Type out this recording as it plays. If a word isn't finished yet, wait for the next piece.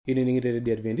Inining'ite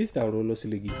Radio Adventist aulolo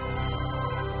siligi.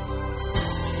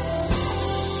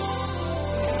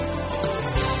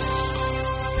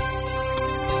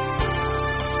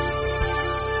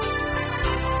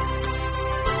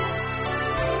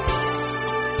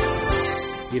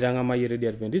 Irang'amaye Radio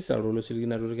Adventist aulolo siligi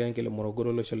naturikana kile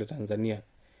Morogoro losho le Tanzania.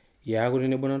 Yaaku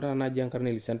tenebonata naji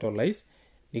Enkarna Central Lies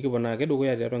nikipona ake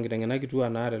dukuya tiatua Inkiteng'enat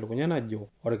kitwaak naata elukunya najo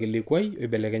orkilikwai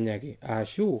oibelekenyaki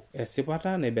ashu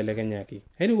esipata naibelekenyaki.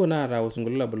 Eniko naata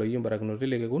osinkolio laboloyie mbarakinoto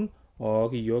lekekun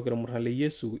ookiyiok irmurran le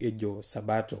Yesu ejo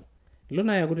Sabato. Ilo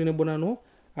naa yaku tenebonano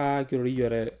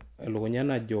kiroriyore elukunya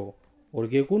najo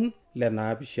orkekun le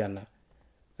naapishana.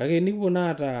 Kake nikipuo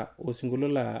naata osinkolio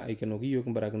la aikenoki yiok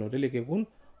mbarakinoto lekekun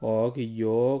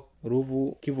ookiyiok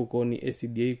Ruvu Kivukoni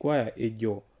SDA kwaya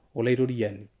ejo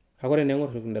olaitoriani. Akore neng'or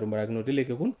ndarumbarakinoto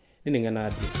lekekun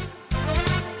Inkiteng'enat.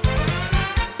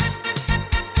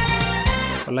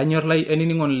 Olanyor lai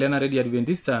eniningon lena Radio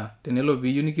Adventista tenelo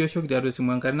piyu nikioshoki tiatua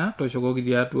esimu enkarna toshokoki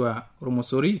tiatua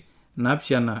ormosori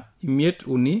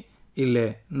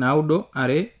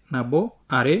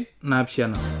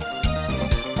 7536992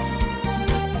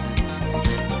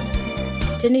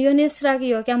 Teniyieu nisiraki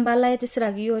yiok empalai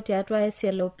tisiraki yiok tiatua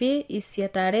SLP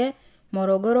Isietare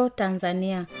Morogoro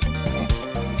Tanzania.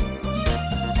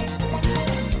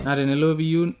 Na tenelo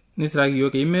piyu nisiraki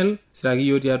yiok email siraki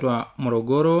yiok tiatua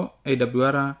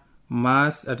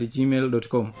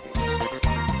morogoro@mas@gmail.com.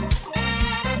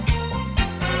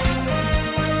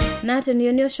 Na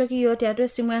teniyieu nioshoki yiok tiatua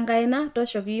esimu enkaina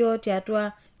toshoki yiok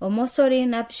tiatua omosori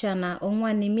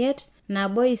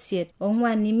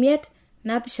 745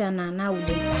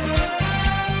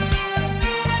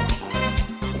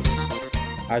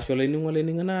 Asho laining'ole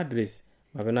ning'ana address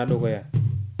mapena dukuya.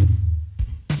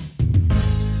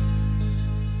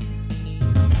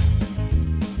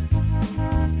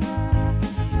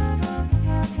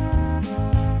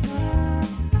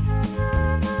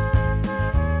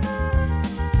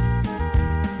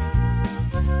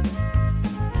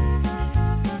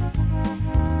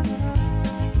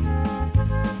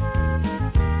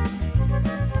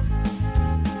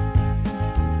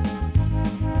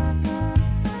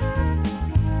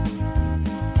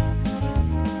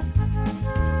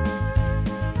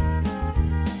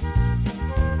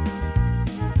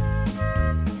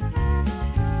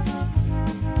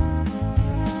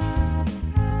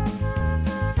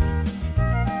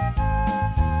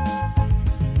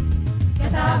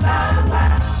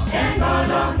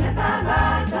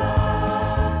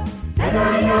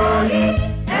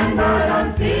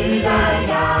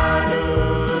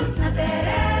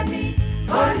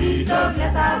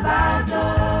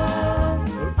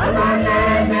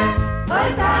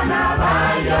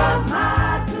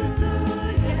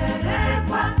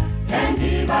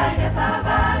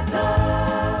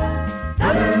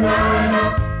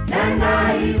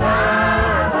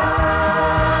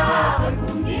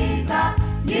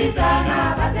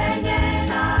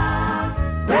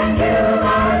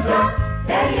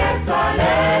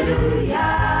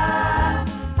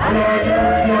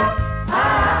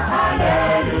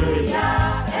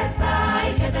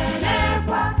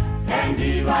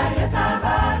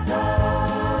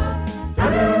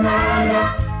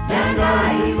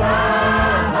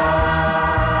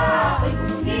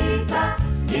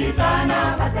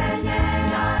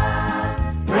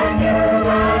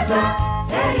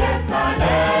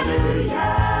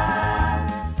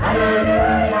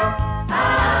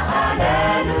 Hallelujah.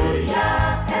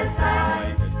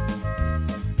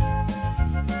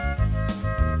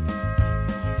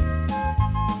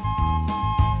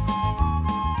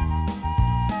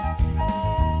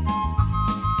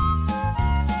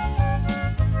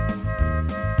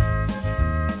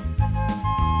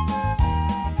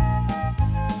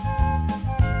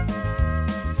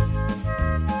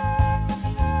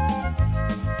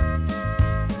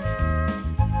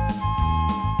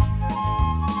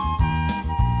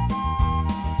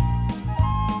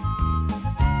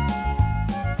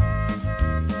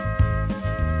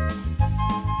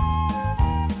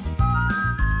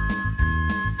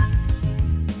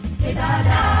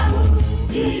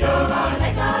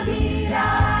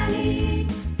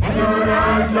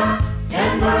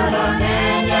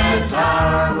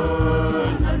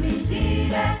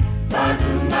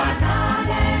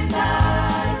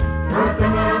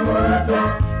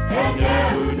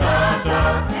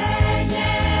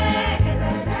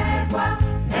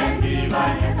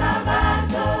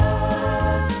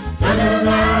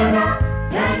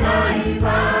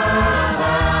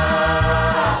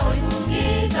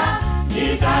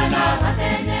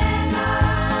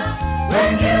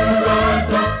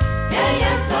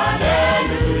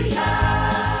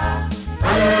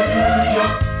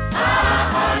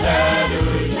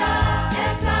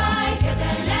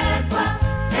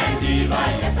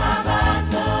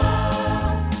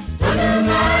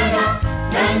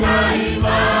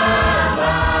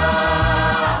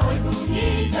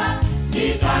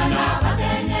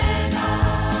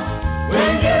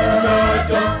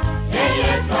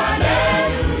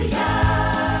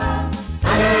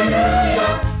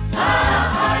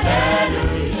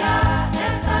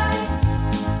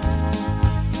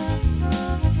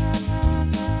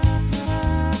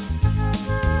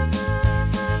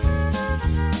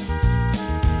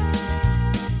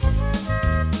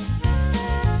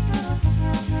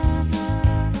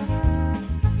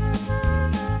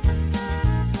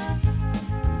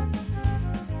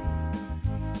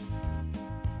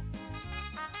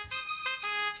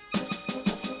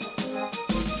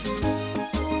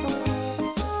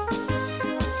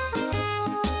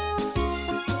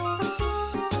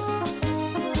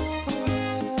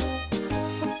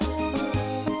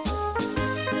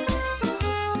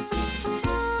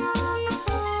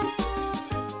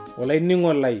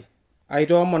 Olainining'o lai,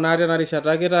 aitoomon naa tena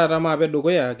rishata ake taata maape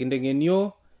dukuya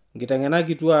kinteng'enio nkiteng'ena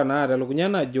kituaa naata elukunya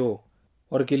najo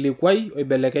orkilikwai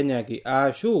oibelekenyaki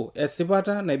aashu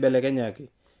esipata naibelekenyaki.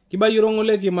 Kibayioro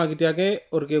ng'ole kiimakiti ake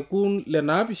orkekun le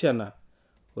naapishana,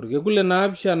 orkekun le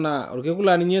naapishana, orkekun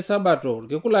laa ninye sabato,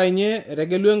 orkekun laa ninye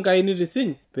etegelua Enkai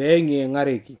nitisiny pee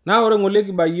eng'iyeng'areki. Naa ore ng'ole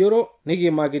kibayioro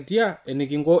nikiimakitia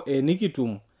enikinko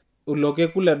enikitum ilo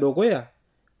kekun le dukuya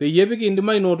peyie pikindim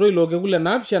ainoto ilo kekun le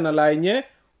naapishana laa ninye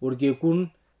orkekun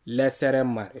le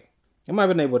seremare.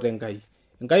 Emaape naipote Enkai.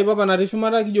 Enkai papa natii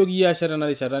shumata kijoki iyie asha tena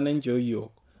rishata nenchoo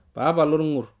yiok. Papa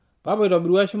lorng'ur, papa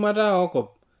oitobirua shumata ookop.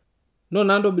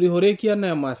 Nona ntobirihoreki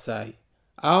anaa emasaai.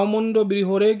 Aomon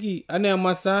ntobirihoreki anaa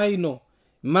emasaai ino.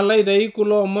 Malo aitai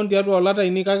kulo omon tiatua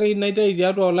olataini kake naitai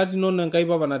tiatua olatinono Enkai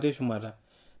papa natii shumata.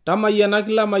 Tamayiana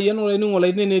kila mayian olainining'o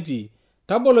lai nenetii.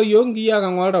 Tabolo yiok nkiyiak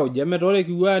ang' oltauja metoore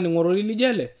kiwaa ning'orori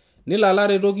lijele nilala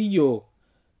aretoki yiok.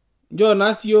 Njoo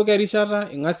naa siyiok erishata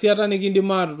ing'asiata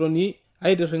nikindim aatotoni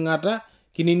aitirring'ata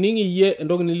kinining' iyie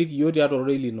entoki niliki yiok tiatua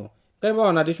ororei lino. Enkai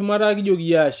papa natii shumata kijoki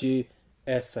iyie ashe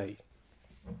esai.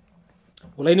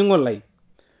 Olainining'o lai,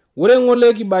 ore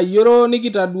ng'ole kibayioro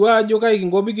nikitadua ajo kai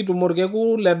kinko pikitum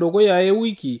orkekun le dukuya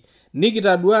ewiki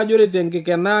nikitadua ajo ore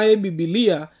tenkikena e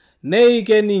Biblia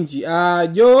neiken inji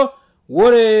ajo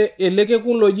ore ele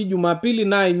kekun loji Jumapili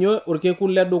naa inyo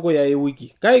orkekun le dukuya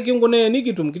ewiki. Kai kinkuna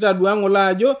nikitum kitadua ng'ole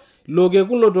ajo ilo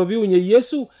kekun lotopiunye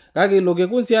Yesu kake ilo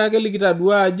kekun sii ake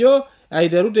likitadua ajo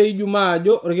aiteru te Ijumaa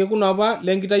ajo orkekun apa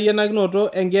lenkitayionakinoto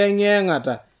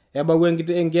enkiyeng'iyeng'ata ebau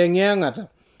enkiyeng'iyeng'ata.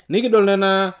 Nikidol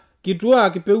nena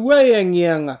kitwaak pewuo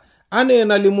ayeng'iyeng'a anaa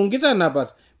enalimu nkitanapat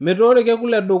metaa orkekun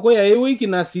le dukuya ewiki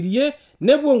nasirie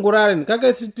nepuo nkuraren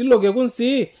kake tilo kekun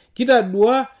sii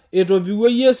kitadua etopiwuo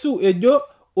Yesu ejo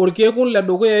orkekun le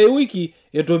dukuya ewiki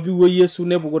etopiwuo Yesu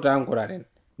nepuku taa nkuraren.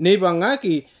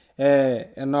 Neipang'aki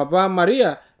enapa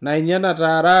Maria na inye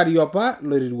nataarari apa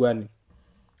loirirwani.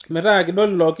 Metaa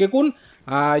kidol ilo kekun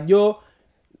ajo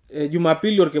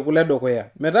Jumapili orkekun le dukuya.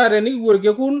 Metaa tenikipuo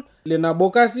orkekun le nabo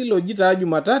kasi loji taa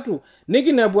Jumatatu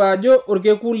nikinepu ajo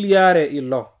orkekun liare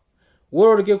ilo.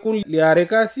 Ore orkekun liare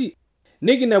kasi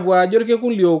nikinepu ajo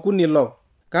orkekun liokuni ilo.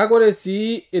 Kake ore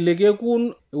sii ele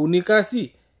kekun uni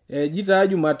kasi eji taa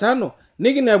Jumatano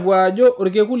nikinepu ajo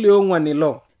orkekun liong'wan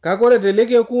ilo. Kake ore tele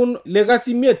kekun le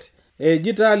kasi imiet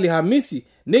eji taa Alhamisi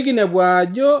nikinepu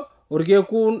ajo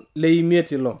orkekun le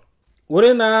imiet ilo.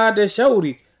 Ore naa te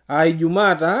shauri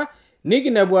Ijumaa taa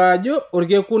nikinepu ajo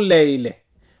orkekun le ile.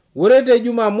 Ore te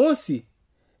Jumamosi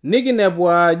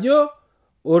nikinepu ajo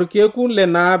orkekun le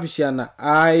naapishana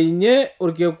ainye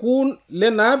orkekun le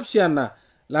naapishana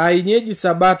laa inye eji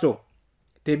sabato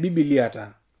te Biblia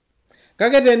taa.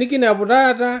 Kake tenikinepu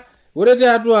taata ore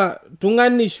tiatua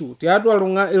tung'anishu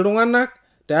tiatua iltung'anak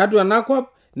tiatua enakop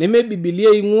neme Biblia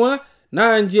ing'ua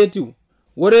naa nji etiu.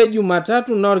 Ore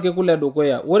Jumatatu naa orkekun le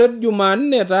dukuya. Ore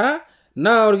Jumanne taa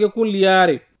naa orkekun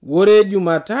liare. Ore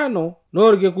Jumatano naa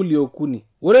orkekun liokuni.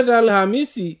 Ore te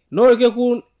Alhamisi naa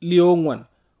orkekun liong'wan.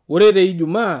 Ore te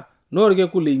Ijumaa naa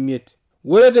orkekun le imiet.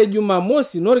 Ore te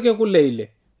Jumamosi naa orkekun le ile.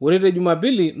 Ore te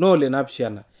Jumapili naa ole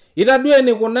napishana. Itadua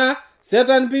enikuna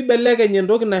setan piibelekeny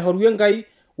entoki naihorua Enkai.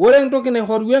 Ore entoki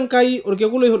naihorua Enkai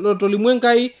orkekun lotolimu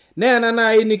Enkai naa ena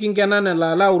nai nikinkena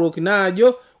nelaala aurokino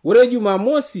ajo ore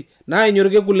Jumamosi naa inyo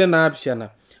orkekun le naapishana.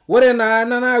 Ore naa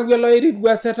ena naawua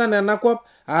loiridua setan enakop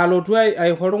alotu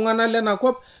aiho iltung'anak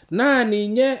lenakop naa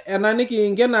ninye ena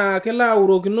nikinkena kelo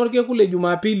aurokino orkekun le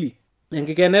Jumapili.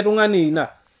 Enkikena etung'ani ina,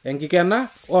 enkikena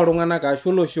ooltung'anak ashu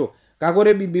olosho. Kake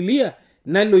ore Biblia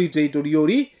neloito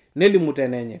eitoriori nelimu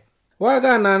tenenye.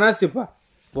 Waka naa nasipa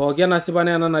pooki enasipa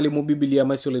naa ena nalimu Biblia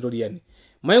maisho laitoriani.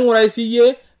 Maing'urai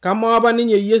siyie kama apa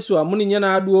ninye Yesu amu ninye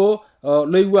naaduo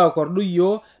loiwuo akordu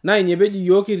yiok naa inye peji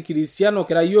yiok irkirisiano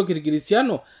kira yiok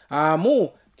irkirisiano amu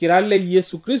kira le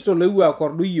Yesu Kristo loiwu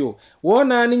akordu yiok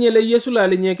wona ninye le Yesu la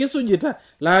ninye kisujita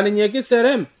la ninye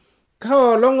kiserem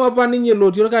kao longo apa ninye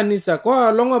lotii orkanisa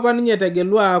kao longo apa ninye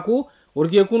tegelua aku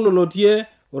orkekun lolotie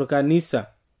orkanisa.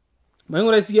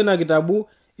 Maing'ura siyie na kitabu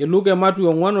Luka Matthew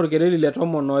 4 orkereri le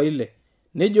 16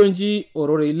 nejo nji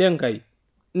ororei le Nkai.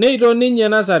 Neito ninye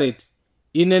Nazaret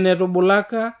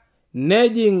inenetubulaka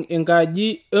nejing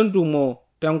enkaji entumo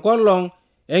tenkolong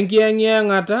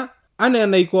enkiyeng'iyeng'ata anaa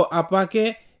enaiko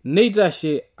apake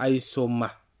neitashe aisoma.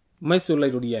 Maisula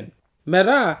itoriani.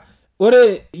 Metaa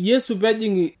ore Yesu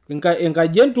pejing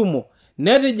enkaji entumo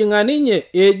netijing'a ninye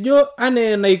ejo anaa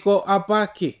enaiko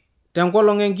apake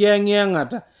tenkolong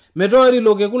enkiyeng'iyeng'ata. Metaa ore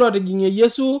ilo kekun lotijing'ie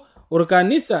Yesu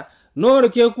orkanisa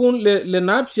noorkekun le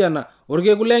naapishana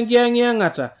orkekun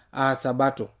lenkiyeng'iyeng'ata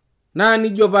sabato. Naa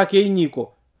nijo pake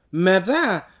inyiko.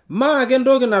 Metaa maake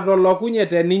entoki natolokunye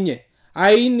teninye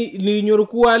ninye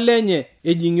orkuak lenye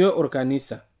ejing'ie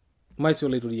orkanisa.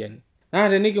 Maisula itoriani. Naa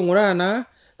teniking'uraa naa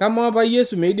kama apa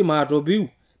Yesu meidim atopiu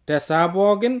tesaa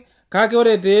pookin kake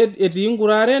ore etii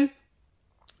nkuraren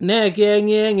naa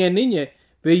kiyeng'iyeng'e ninye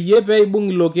peyie peibung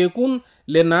ilo kekun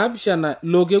le naapishana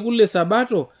ilo kekun le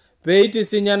sabato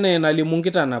peitisinya naa enalimu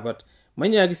nkitanapat.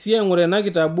 Manyaaki sii aing'ura ena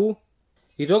kitabu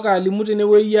itoka alimu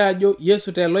tenewueji ajo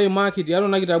Yesu teloimaki tialo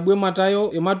na kitabu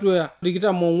Mathayo Matthew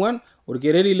 24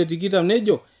 orkereri le 20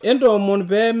 nejo entoomon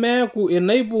pee meeku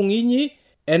enaibung inyi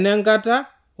enenkata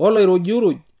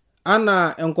oloirujuruj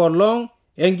ana enkolong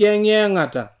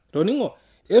enkiyeng'iyeng'ata. Toning'o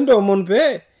entoomon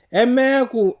pee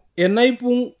emeeku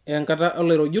enaibung enkata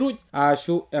oloirujuruj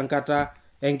ashu enkata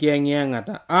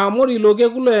enkiyeng'iyeng'ata. Amori ilo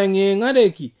kekun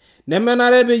loyeng'iyeng'areki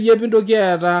nemenare peyie pintoki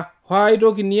eeta hoai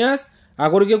toki nias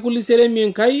ake orkekun liseremie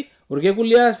Nkai orkekun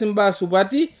lias imbaa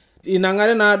supati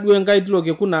inang'are naa duo Enkai tilo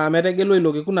kekun metegelo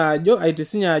ilo kekun ajo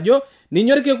aitisinya ajo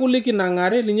ninye orkekun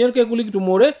likinang'are ninye orkekun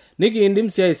likitumore nikiindim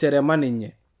sii aiserema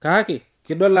ninye. Kake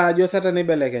kidol ajo Satan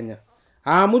ibelekenya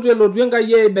amu itu elotu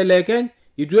Enkai aibelekeny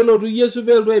itu elotu Yesu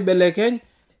peelotu aibelekeny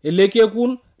ele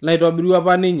kekun naitobirua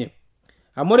apa ninye.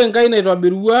 Amu ore Enkai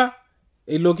naitobirua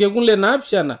ilo kekun le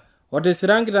naapishana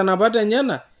otisira nkitanapat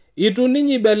enyana itu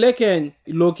ninye ibelekeny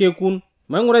ilo kekun.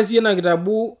 Maing'ura sii ena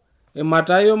kitabu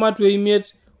Mathayo Matthew 5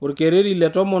 orkereri le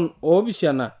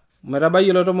 17 metabai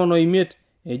ile 15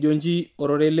 ejo nji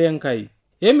ororei le Nkai.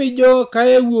 Emijo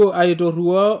kaewuo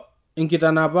aitorruo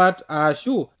inkitanapat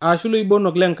ashu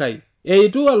loibonok le Nkai.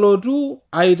 Eitu alotu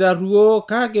aitarruo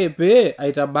kake pee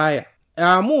aitabaya.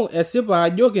 Amu esipa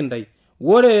ajo kintai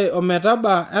ore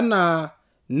ometaba enaa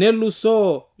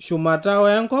nelusoo shumata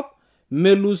wenkop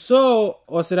melusoo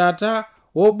osirata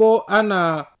obo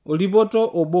ana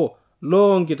olipoto obo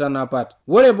loo nkitanapat.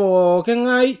 Ore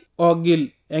pooking'ai ogil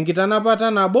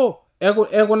enkitanapata nabo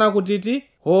ekuna kutiti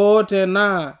hoo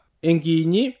tenaa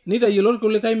enkiinyi nitayiolo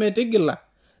irkulikai metigila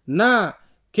naa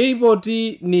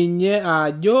keipoti ninye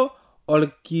ajo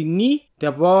olkini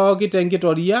tepooki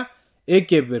tenkitoria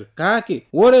ekepir. Kake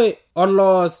ore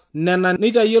oloos nena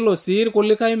nitayiolo sii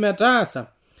irkulikai metaasa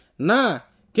naa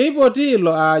keipoti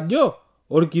ilo ajo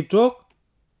orkitok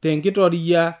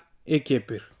tenkitoria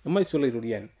ekepir. Maisula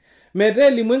itoriani. Metaa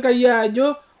elimu Enkai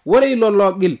ajo ore ilo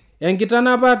logil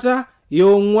enkitanapata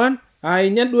eong'uan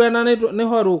ainye duo ena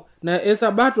nihoru na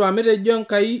esabato amitejo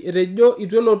Enkai etejo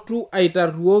itu elotu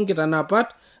aitarruo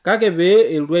nkitanapat kake pee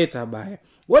elotu aitabaya.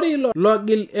 Ore ilo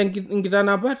logil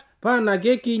enkitanapat paana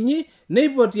kekinyi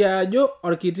neipoti ajo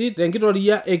orkiti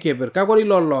tenkitoria ekepir. Kake ore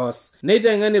ilo loos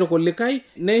neiteng'en irkulikai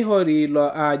neihori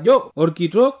ilo ajo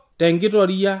orkitok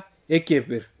tenkitoria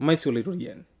ekepir. Maisula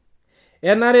itoriani.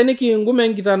 Enare nikiingum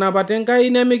enkitanapat Enkai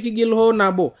nemikigil hoo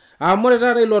nabo. Amu ore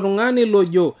taata ilo tung'ani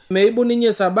lojo meibu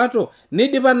ninye sabato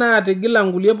nidipa naa atigila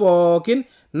nkulie pookin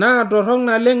naa torrok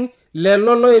naleng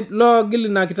lelo loogil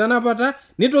ina kitanapata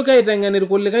nitoki aiteng'en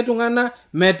irkulikai tung'ana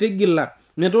metigila.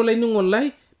 Metaa olainining'oni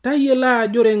lai tayiolo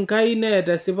ajo ore Enkai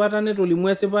neeta esipata netolimu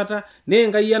esipata nee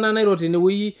Enkai ena nairo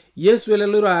tenewueji Yesu ele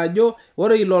loiro ajo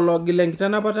ore ilo logil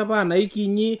enkitanapata paa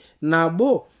naikinyi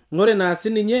nabo ore naa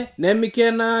sininye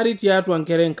nemikenari tiatua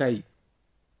nkera Enkai.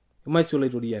 Maisula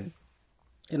itoriani.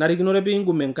 Enarikinore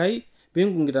piingum Enkai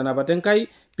piingum nkitanapat Enkai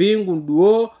piingum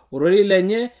duo ororei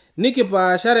lenye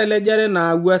nikipaashare elejare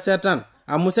naawua Satan.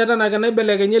 Amu Satan ake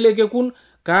naibelekenye ele kekun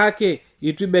kake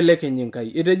itu ibelekenye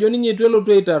Enkai. Etejo ninye itu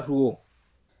elotu aitarruo.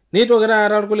 Nitoki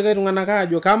taata irkulikai tung'anak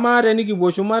ajo kamaa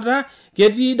tenikipuo shumata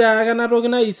ketii daake ena toki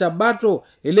naji sabato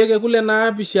ele kekun le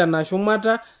naapishana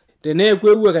shumata teneeku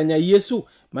ewuo Kenya Yesu.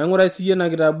 Maing'ura sii ena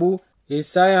kitabu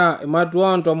Isaya Matthew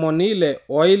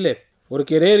 16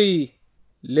 orkereri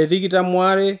le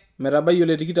 22 metabai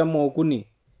ole 23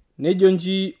 nejo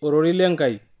nji ororei le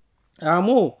Nkai.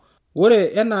 Amu ore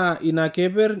enaa ina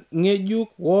keper ng'ejuk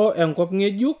wo enkop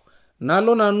ng'ejuk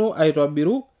nalo nanu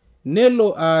aitobiru,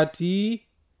 nelo atii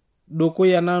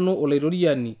dukuya nanu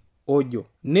olaitoriani ojo,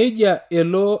 neija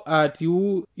elo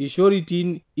atiu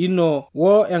ishoritin ino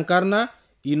wo enkarna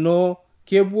ino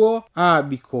kepuo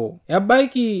aabikoo.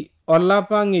 Ebaiki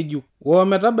olapa ng'ejuk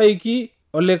ometabaiki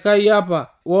olikai apa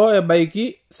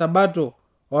ebaiki sabato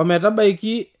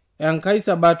ometabaiki enkai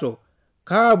sabato,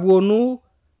 kaapuonu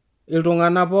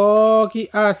iltung'anak pooki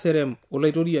aaserem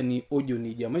olaitoriani ojo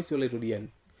nija. Maisi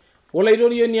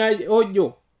olaitoriani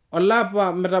ojo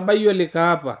olapa metabai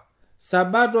olikai apa,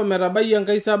 sabato metabai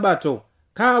enkai sabato,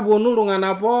 kaapuonu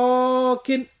iltung'anak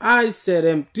pookin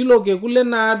aiserem tilo kekun le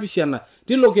naapishana,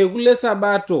 tilo kekun le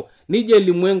sabato, nija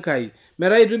elimu Enkai.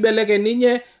 Metaa itu ibelekeny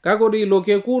ninye, kake ore ilo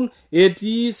kekun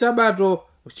etii sabato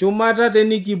shumata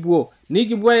tenikipuo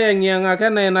ayeng'iyeng'a ake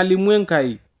enaa enalimu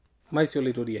Enkai. Maisi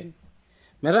olaitoriani.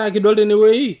 Metaa kidol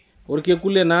tenewei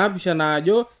orkekun le naapishana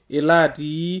ajo ilo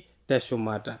atii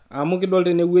teshumata. Amu kidol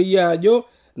tenewei ajo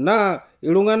naa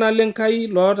iltung'anak lenkai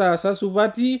lootaasa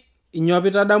supati,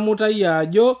 inyopita damutai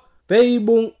ajo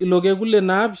peibung ilo kekun le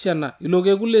naapishana, ilo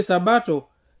kekun le sabato,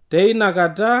 teina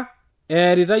kata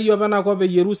eeritai apa enakop e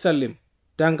Yerusalem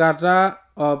tenkata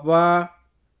apa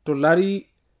tolari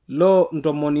lo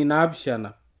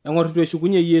 70 eng'or itu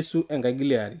eshukunye Yesu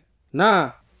enkaigil eare.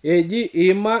 Naa eji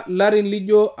iima larin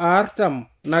lijo 40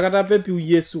 nakata pepiu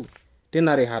Yesu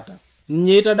tina rihata.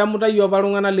 Nye itadamutai apa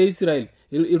iltung'anak le Israel,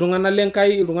 iltung'anak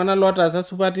lenkai, iltung'anak lootaasa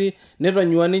supati,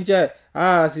 netonyua ninche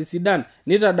aas sidan,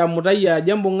 nitadamutai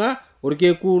ajo embung'a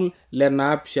orkekun le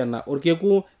naapishana,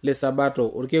 orkekun le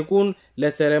sabato, orkekun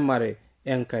le seremare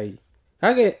Enkai.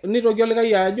 Kake nitoki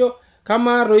olikai ajo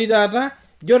kamaa toi taata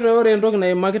joto ore entoki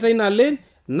naimakitai naleng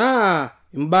naa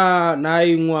imbaa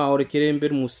naing'ua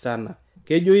orkeremben musana.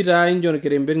 Kejoi taa injo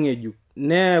orkeremben ng'ejuk.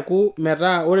 Neeku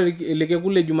metaa ore ele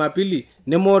kekun le Jumapili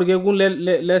neme orkekun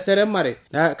le seremare,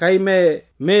 kai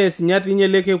me sinyati nye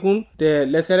ele kekun te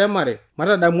le seremare.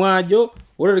 Matadamu ajo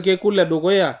ore orkekun le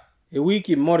dukuya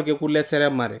ewiki me orkekun le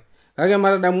seremare. Kake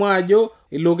matadamu ajo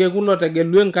ilo kekun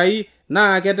lotegelua Enkai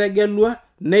naa ketegelua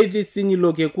neitisiny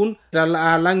ilo kekun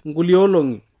alang nkulie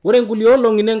olong'i. Ore nkulie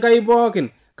olong'i Enkai pookin,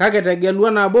 kake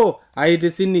tegelua nabo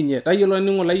aitisiny ninye. Tayiolo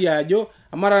ning'olai ajo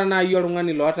amara naaji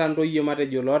oltung'ani loota ntoyie,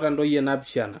 matejo loota ntoyie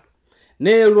 7,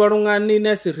 neelu oltung'ani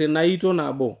nesir ina ito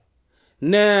nabo,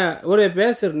 ore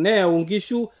peesir neyau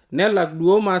nkishu, nelak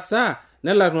duo masaa,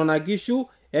 nelak nona kishu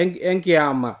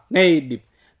enkiama, neidip.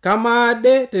 Kamaa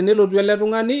de tenelotu ele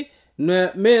tung'ani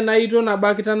me na ito nabo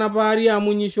akitanapaari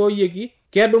amu nyishooyieki,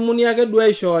 kedumuni ake duo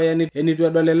aishooyo enitu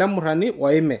edol ele murrani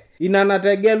oime. Ina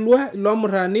nategelua ilo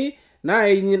murrani naa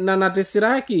ina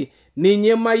natisiraki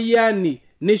ninye mayiani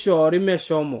nishoori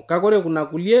meshomo. Kake ore kuna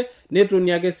kulie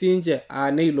netoni ake siinche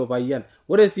neilo payian.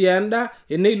 Ore sii enda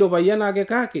eneilo payian ake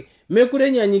kake mekure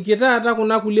enyanyikie taata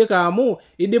kuna kulie amu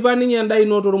idipa ninye enda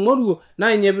ino tormoruo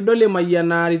naa inye pidol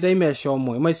emayianaaritai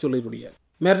meshomo. Maisi olaitoriani.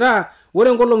 Metaa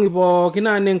ore nkolong'i pookin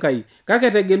naa Enkai,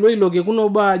 kake tegelua ilo kekun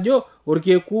obo ajo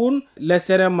orkekun le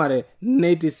seremare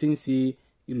neitisiny sii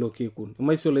ilo kekun.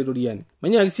 Maisi olaitoriani.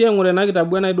 Manyaaki sii aing'ura ena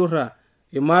kitabu enaidurra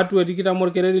Ematua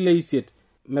 28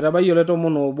 metabai ole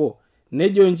 11,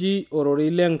 nejo nji ororei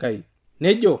le Enkai.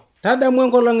 Nejo, tadamu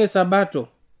enkolong' e sabato,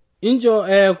 injo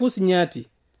eeku sinyati,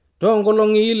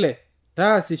 toonkolong'i ile,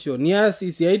 taasisho nias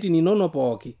isiaitin inono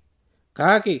pooki.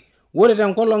 Kake, ore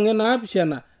tenkolong' e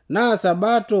naapishana naa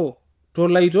sabato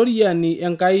tolaitoriani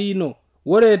Enkai ino.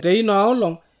 Ore teina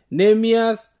olong'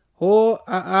 nemias hoo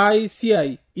ai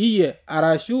siai iyie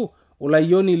arashu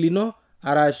olayioni lino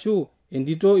arashu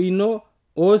entito ino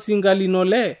osinka lino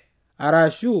le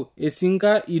arashu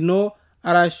esinka ino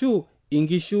arashu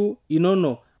inkishu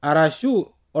inono arashu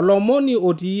olomoni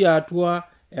otii atua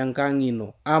enkang'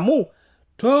 ino. Amu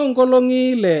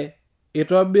toonkolong'i ile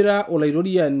itobira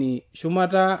olaitoriani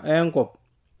shumata enkop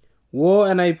wo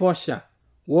enaiposha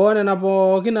wo nena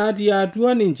pookin natii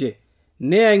atua ninche,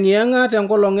 neyeng'iyeng'a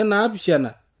tenkolong' e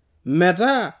naapishana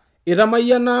metaa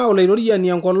itamayiana olaitoriani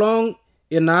enkolong'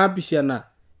 e naapishana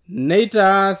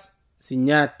neitaas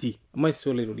sinyati. Maisi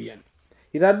olaitoriani.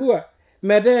 Itadua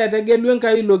metaa etegelua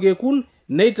Enkai ilo kekun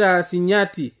neitaas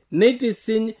sinyati,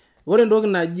 neitisiny. Ore entoki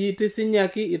naji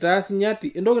tisinyaki itaas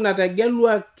sinyati, entoki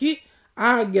nategeluaki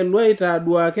agelu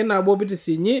aitaaduaki nabo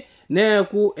pitisinyi,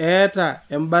 neeku eeta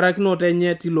embarakinoto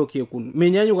enye tilo kekun.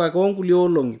 Menyanyuk ake onkulie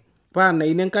olong'i. Paa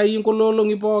naine Enkai nkulie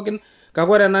olong'i pookin,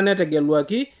 kake ore ena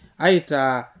netegeluaki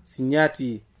aitaa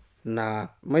sinyati na.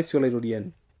 Maisi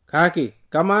olaitoriani. Kake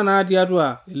kamaa naa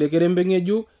tiatua ele kerembe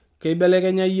ng'ejuk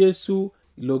keibelekenya Yesu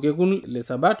ilo kekun le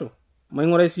sabato.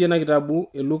 Maing'urai sii ena kitabu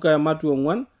Luka Ematua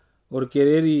 4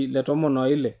 orkereri le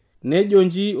 12, nejo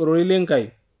nji ororei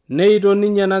lenkai, neito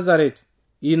ninye Nazaret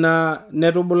ina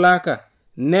netubulaka,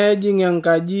 nejing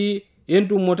enkaji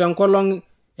entumo tenkolong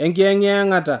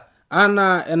enkiyeng'iyeng'ata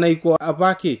ana enaiko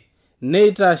apake,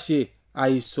 neitashe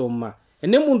aisoma.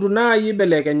 Enemundu naaji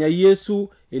ibelekenya Yesu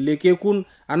ele kekun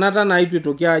anata naitu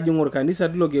itoki ajing orkanisa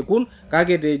tilo kekun,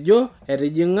 kake tejo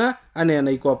etijing'a ana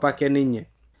enaiko apake ninye.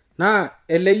 Na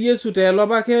ele Yesu teelo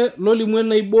apake lolimu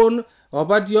enaibon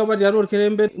opati tiatua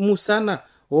orkerembe musana,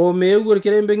 omeeu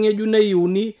orkerembe ng'ejuk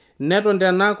neiuni neton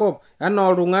tenakop ana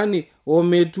oltung'ani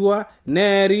ometua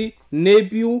neeri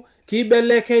nepiu,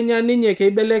 kibelekenya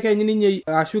ninye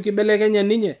ashu kibelekenya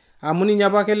ninye amu ninye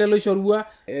apake lelo oishorua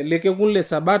ele kekun le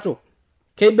Sabato.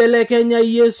 Kibelekenya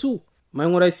Yesu.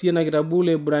 Maing'urai sii ena kitabu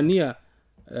le Ibrania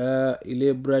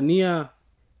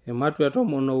ematua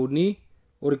 13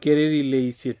 orkereri le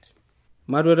 8.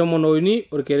 Matua 13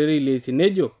 orkereri le 8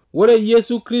 nejo, ore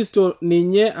Yesu Kristo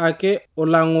ninye ake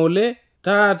olang'ole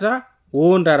taata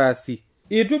oondarasi.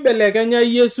 Itu belekenya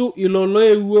Yesu ilo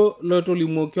loewuo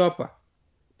lotolimuoki apa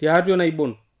tiatua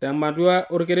naibon tematua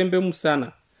orkerembe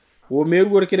musana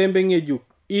omeeu orkerembe ng'ejuk.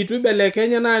 Itu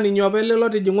belekenya naa ninye apa lelo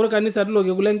tijing'or kanisa tilo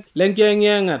kekun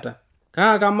lenkiyeng'iyeng'ata.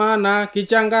 Kama naa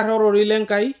kichangarra ororei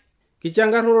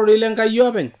lenkai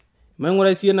openy.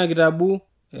 Maing'urai sii ena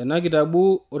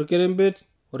kitabu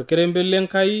orkerembe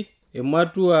lenkai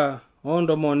ematua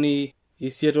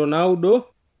 89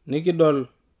 nikidol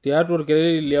tiatua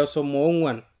orkereri le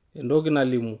 14 entoki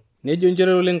nalimu. Nejo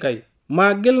njere lenkai,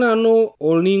 magil nanu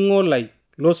olning'o lai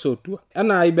losotua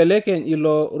ana ibelekeny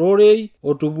ilo rorei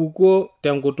otupukuo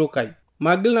tenkutukai.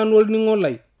 Magil nanu olning'o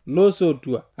lai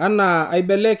losotua ana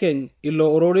aibelekeny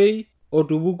ilo rorei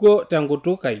otupukuo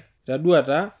tenkutukai.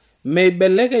 Taduata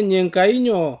meibelekeny Enkai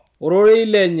nyoo ororei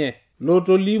lenye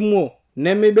lotolimuo,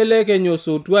 nemeibelekeny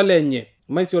osotua lenye.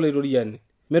 Maisio laitoriani.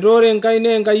 Metore Enkai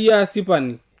ne Enkai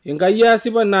asipani. Enkai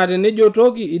asipani naa tenejo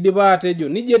toki idipa atejo.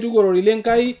 Nije etiu ororei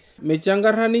lenkai,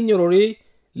 mechangarra ninye ororei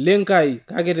lenkai,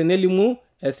 kake tenelimu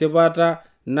esipata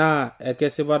naa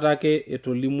ekesipata ake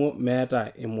etolimuo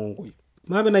meeta emongoi.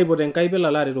 Maape naipot Enkai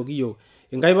pelala aretoki yiok.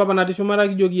 Enkai papa natii shumata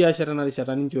kijoki yasha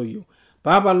narishata nincho yiok.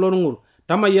 Papa lorng'ur,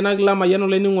 tamayianaki lamayian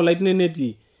olainining'o lai tine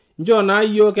netii. Njoo naa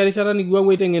yiok erishata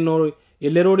nikipuo aiteng'en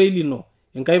ele rorei lino.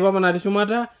 Enkai papa natii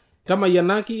shumata,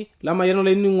 tamayianaki lamayian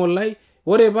olainining'o lai,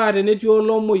 ore paa tenetii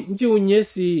olomoi nchiunye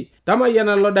sii.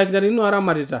 Tamayiana lelo dakitarini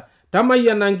oramatita,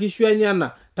 tamayiana nkishu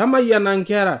enyana, tamayiana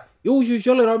nkera,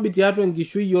 iushusho oloirobi tiatua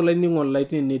nkishui olainining'o lai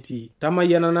tine netii.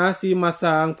 Tamayiana naa sii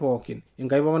masaa ang' pookin.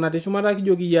 Enkai papa natii shumata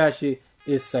kijoki yashe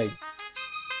esai.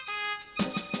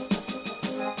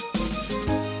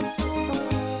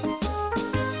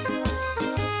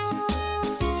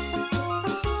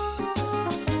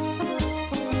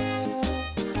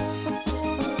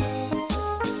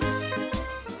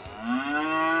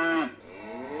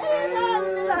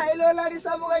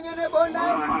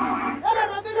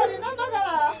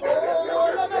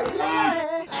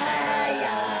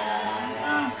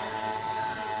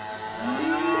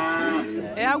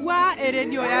 Eawua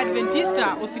eredio ya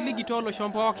Adventista osiligi tolosho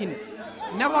pookin.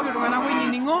 Nepok iltung'anak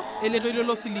oinining'o eletoilo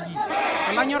losiligi.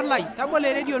 Olanyor lai, tabolo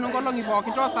eredio nonkolong'i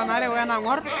pookin toosanare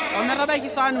wenang'or ometabaiki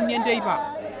saa 4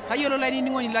 enteipa. Tayiolo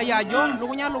lainining'oni lai ajo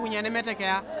lukunya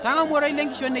nemetekeya. Tang'amu ororei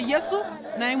lenkishon e Yesu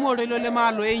naimu ororei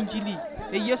lemaalo e Injili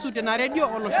e Yesu tena redio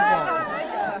olosho pookin.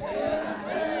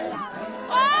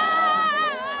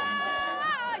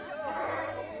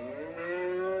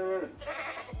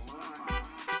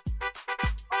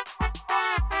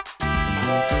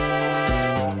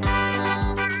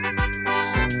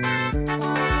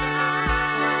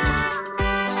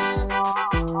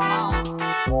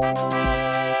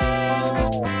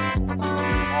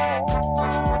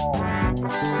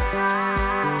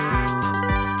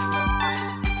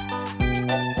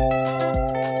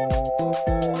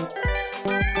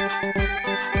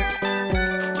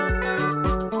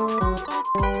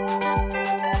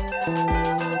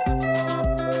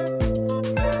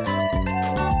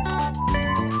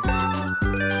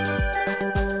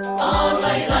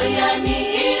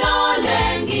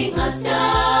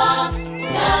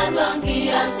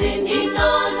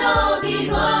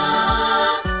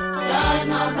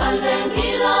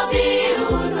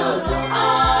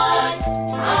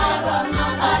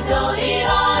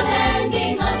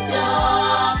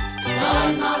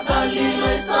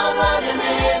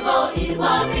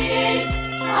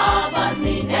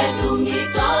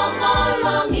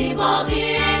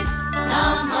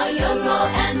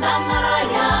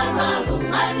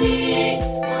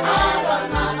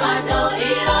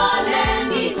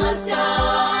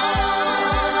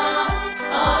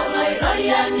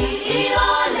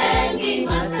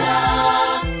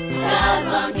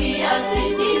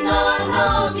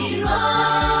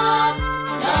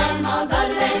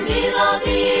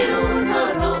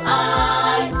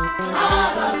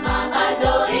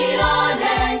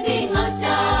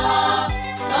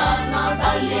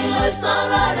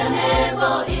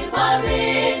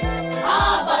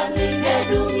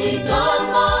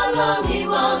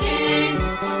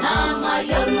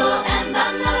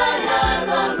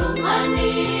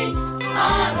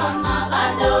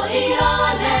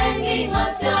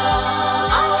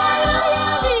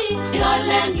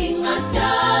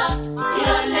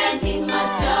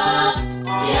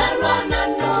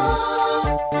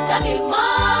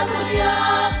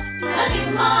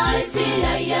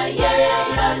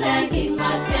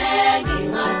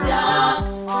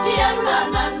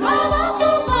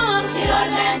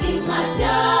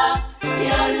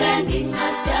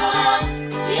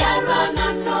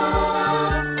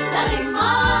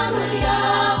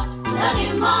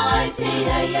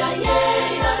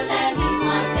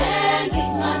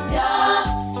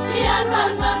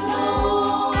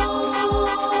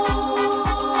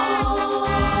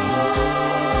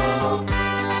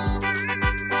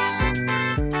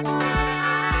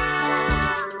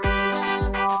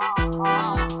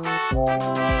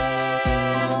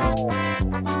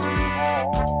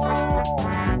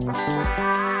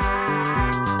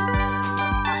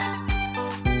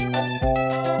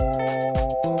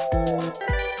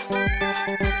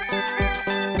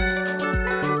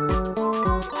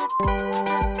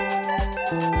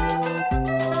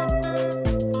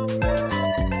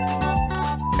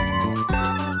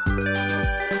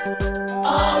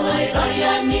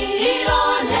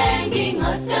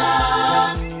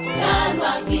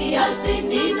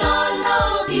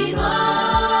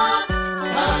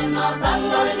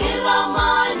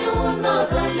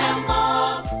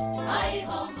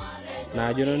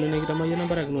 na jona nene kitama yana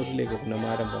barak no leke kuna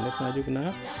mara bonet na jukna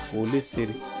police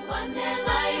siri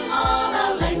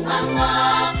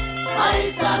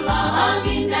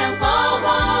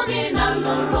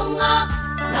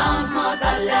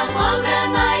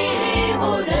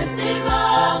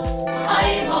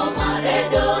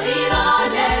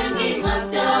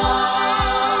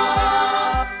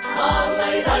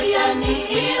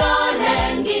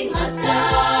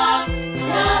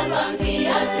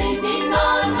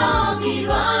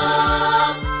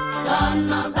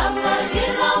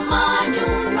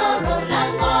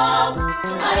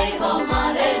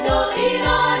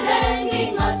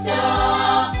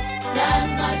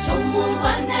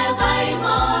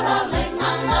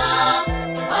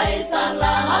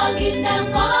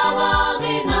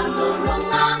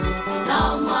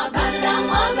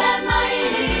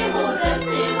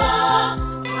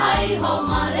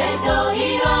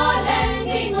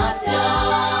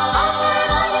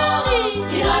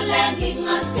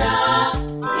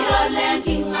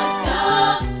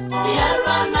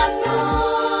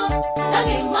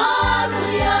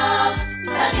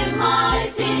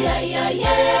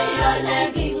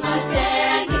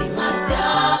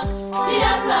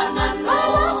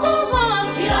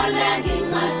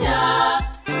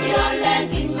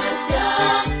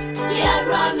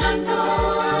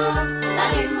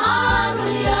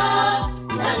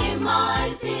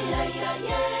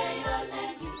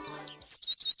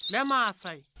Lema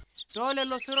asai dole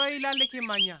lo sero ilale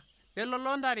kimanya lelo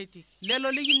londariti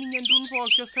lelo ligi ningendun po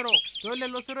kyosero dole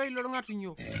lo sero ilo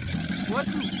ngatunyo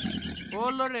watu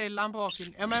olore lampokin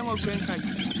emay ngogwen kai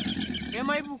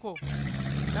emay buko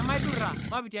emay dura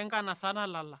mabiti enkana sana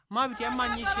lala mabiti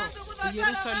emanyisho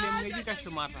Yerusalem ngejika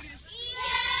shumata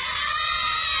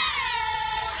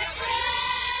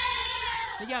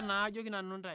Nija na jogi na nunda